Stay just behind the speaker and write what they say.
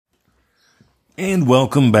And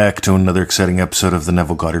welcome back to another exciting episode of the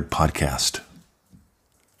Neville Goddard Podcast.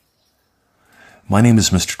 My name is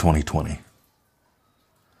Mr. 2020.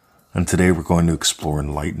 And today we're going to explore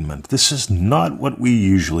enlightenment. This is not what we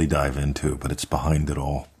usually dive into, but it's behind it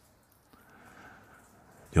all.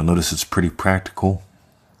 You'll notice it's pretty practical,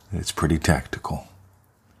 it's pretty tactical.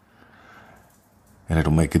 And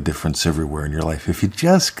it'll make a difference everywhere in your life if you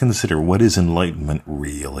just consider what is enlightenment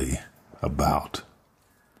really about.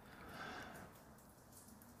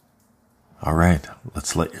 All right,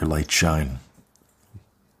 let's let your light shine.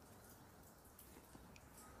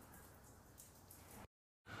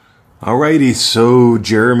 Alrighty, so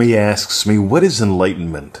Jeremy asks me, what is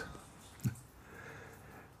enlightenment?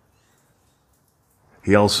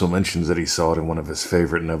 He also mentions that he saw it in one of his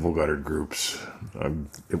favorite Neville Goddard groups.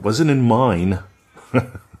 It wasn't in mine,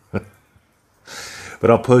 but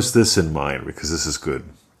I'll post this in mine because this is good.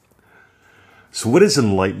 So what is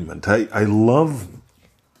enlightenment? I love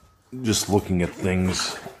just looking at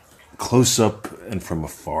things close up and from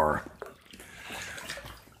afar.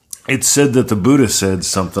 It's said that the Buddha said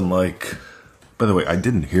something like, by the way, I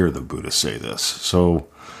didn't hear the Buddha say this, so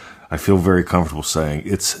I feel very comfortable saying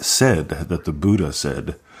it's said that the Buddha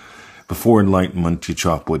said, before enlightenment, you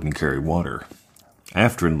chop wood and carry water.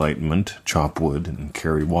 After enlightenment, chop wood and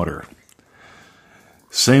carry water.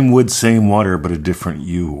 Same wood, same water, but a different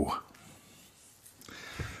you.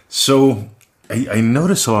 So I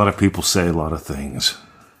notice a lot of people say a lot of things,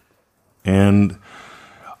 and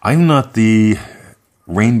I'm not the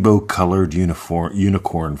rainbow-colored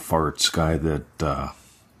unicorn farts guy that,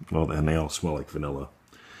 and they all smell like vanilla.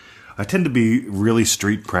 I tend to be really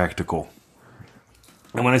street practical.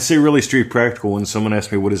 And when I say really street practical, when someone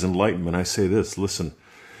asks me what is enlightenment, I say this, listen,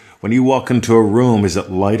 when you walk into a room, is it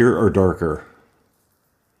lighter or darker?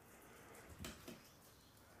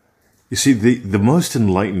 You see, the most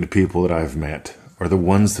enlightened people that I've met are the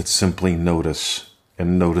ones that simply notice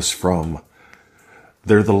and notice from.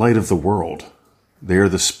 They're the light of the world. They are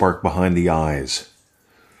the spark behind the eyes.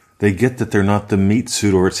 They get that they're not the meat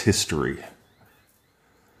suit or its history.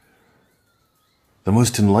 The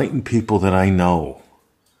most enlightened people that I know,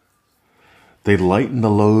 they lighten the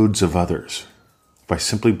loads of others by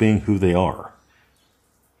simply being who they are.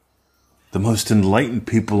 The most enlightened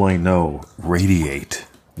people I know radiate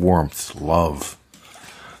warmth, love.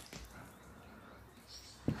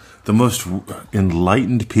 The most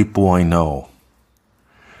enlightened people I know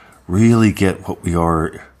really get what we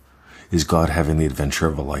are is God having the adventure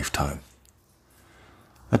of a lifetime.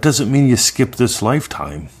 That doesn't mean you skip this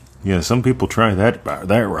lifetime. Yeah, some people try that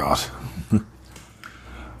route.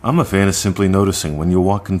 I'm a fan of simply noticing when you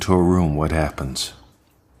walk into a room what happens.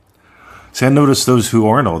 See, I notice those who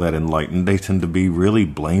aren't all that enlightened, they tend to be really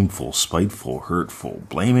blameful, spiteful, hurtful,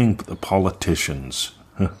 blaming the politicians.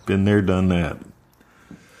 Been there, done that.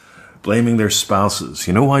 Blaming their spouses.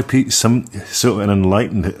 You know why an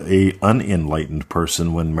unenlightened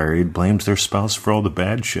person when married blames their spouse for all the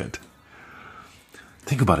bad shit?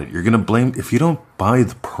 Think about it. You're going to blame, if you don't buy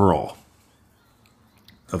the pearl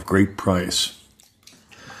of great price.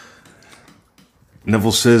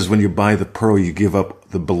 Neville says when you buy the pearl, you give up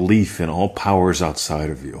the belief in all powers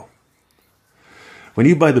outside of you. When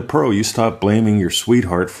you buy the pearl, you stop blaming your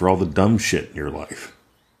sweetheart for all the dumb shit in your life.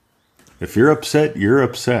 If you're upset, you're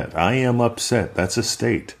upset. I am upset. That's a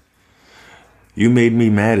state. You made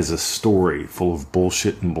me mad is a story full of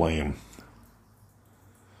bullshit and blame.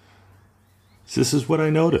 This is what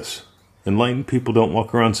I notice. Enlightened people don't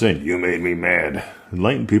walk around saying, you made me mad.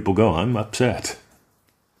 Enlightened people go, I'm upset.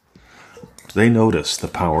 They notice the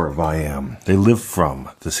power of I am. They live from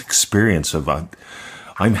this experience of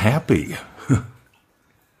I'm happy.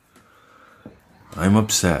 I'm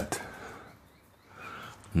upset.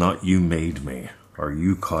 Not you made me or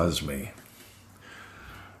you caused me.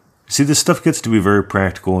 See, this stuff gets to be very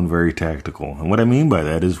practical and very tactical. And what I mean by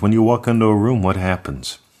that is when you walk into a room, what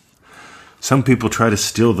happens? Some people try to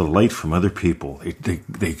steal the light from other people.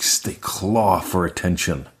 They claw for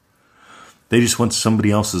attention. They just want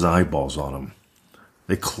somebody else's eyeballs on them.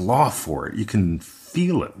 They claw for it. You can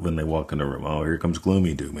feel it when they walk in the room. Oh, here comes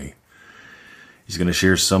Gloomy Doomy. He's going to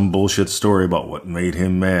share some bullshit story about what made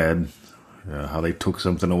him mad, how they took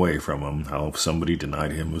something away from him, how somebody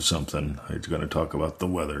denied him of something. He's going to talk about the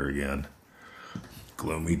weather again.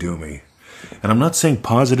 Gloomy Doomy. And I'm not saying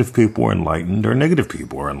positive people are enlightened or negative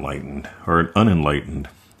people are enlightened or unenlightened.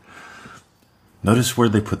 Notice where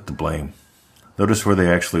they put the blame. Notice where they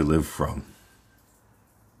actually live from.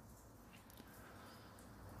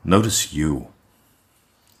 Notice you.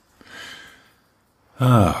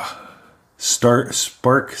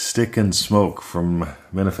 Spark, Stick, and Smoke from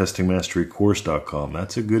ManifestingMasteryCourse.com.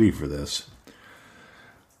 That's a goodie for this.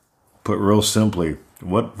 Put real simply,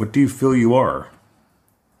 what do you feel you are?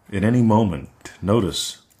 In any moment,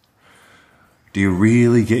 notice. Do you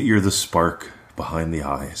really get you're the spark behind the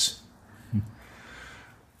eyes?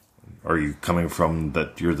 Are you coming from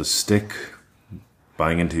that you're the stick,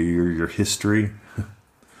 buying into your history?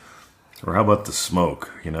 Or how about the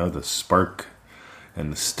smoke? The spark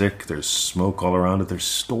and the stick, there's smoke all around it. There's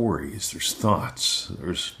stories, there's thoughts,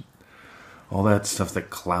 there's all that stuff that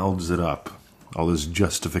clouds it up. All those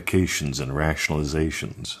justifications and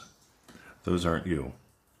rationalizations. Those aren't you.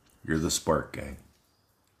 You're the spark, gang.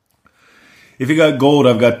 If you got gold,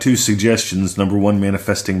 I've got 2 suggestions. Number 1,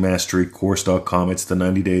 ManifestingMasteryCourse.com. It's the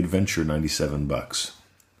 90-day adventure, $97.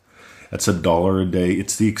 That's $1 a day.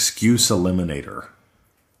 It's the excuse eliminator.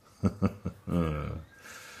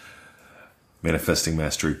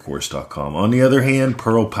 ManifestingMasteryCourse.com. On the other hand,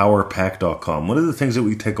 PearlPowerPack.com. One of the things that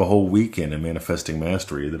we take a whole weekend in Manifesting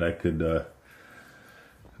Mastery that I could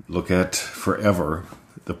look at forever,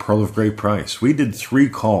 the Pearl of Great Price. We did 3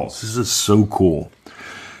 calls. This is so cool.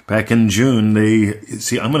 Back in June,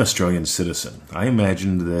 I'm an Australian citizen. I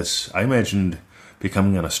imagined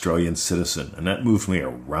becoming an Australian citizen, and that moved me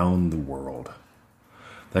around the world.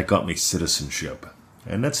 That got me citizenship.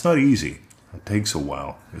 And that's not easy. It takes a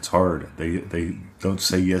while. It's hard. They don't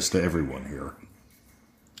say yes to everyone here.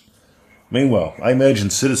 Meanwhile, I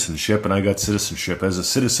imagined citizenship, and I got citizenship. As a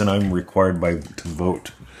citizen, I'm required to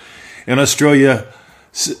vote. In Australia,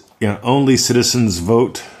 only citizens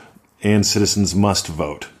vote, and citizens must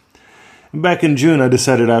vote. And back in June, I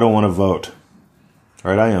decided I don't want to vote.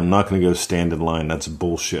 All right, I am not going to go stand in line. That's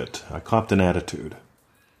bullshit. I copped an attitude.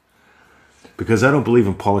 Because I don't believe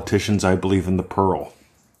in politicians, I believe in the Pearl.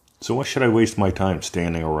 So why should I waste my time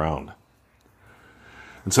standing around?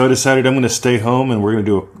 And so I decided I'm going to stay home and we're going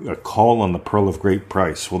to do a call on the Pearl of Great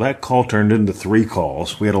Price. Well, that call turned into 3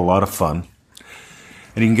 calls. We had a lot of fun.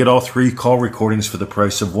 And you can get all 3 call recordings for the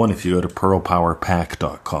price of 1 if you go to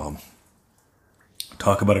PearlPowerPack.com.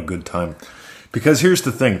 Talk about a good time. Because here's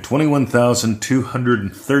the thing,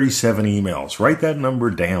 21,237 emails. Write that number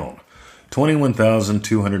down.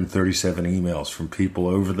 21,237 emails from people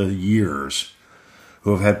over the years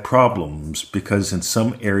who have had problems because in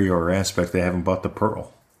some area or aspect they haven't bought the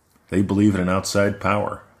Pearl. They believe in an outside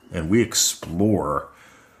power. And we explore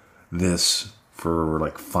this for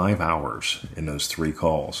like 5 hours in those 3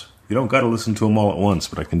 calls. You don't got to listen to them all at once,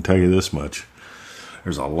 but I can tell you this much.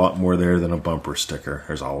 There's a lot more there than a bumper sticker.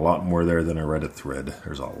 There's a lot more there than a Reddit thread.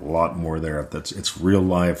 There's a lot more there. It's real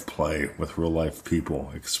live play with real life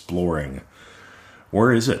people exploring.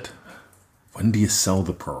 Where is it? When do you sell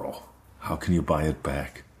the Pearl? How can you buy it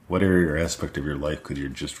back? What area or aspect of your life could you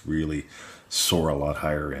just really soar a lot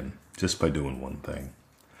higher in just by doing one thing?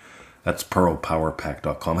 That's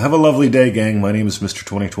PearlPowerPack.com. Have a lovely day, gang. My name is Mr.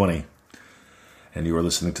 2020, and you are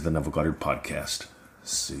listening to the Neville Goddard Podcast.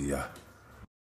 See ya.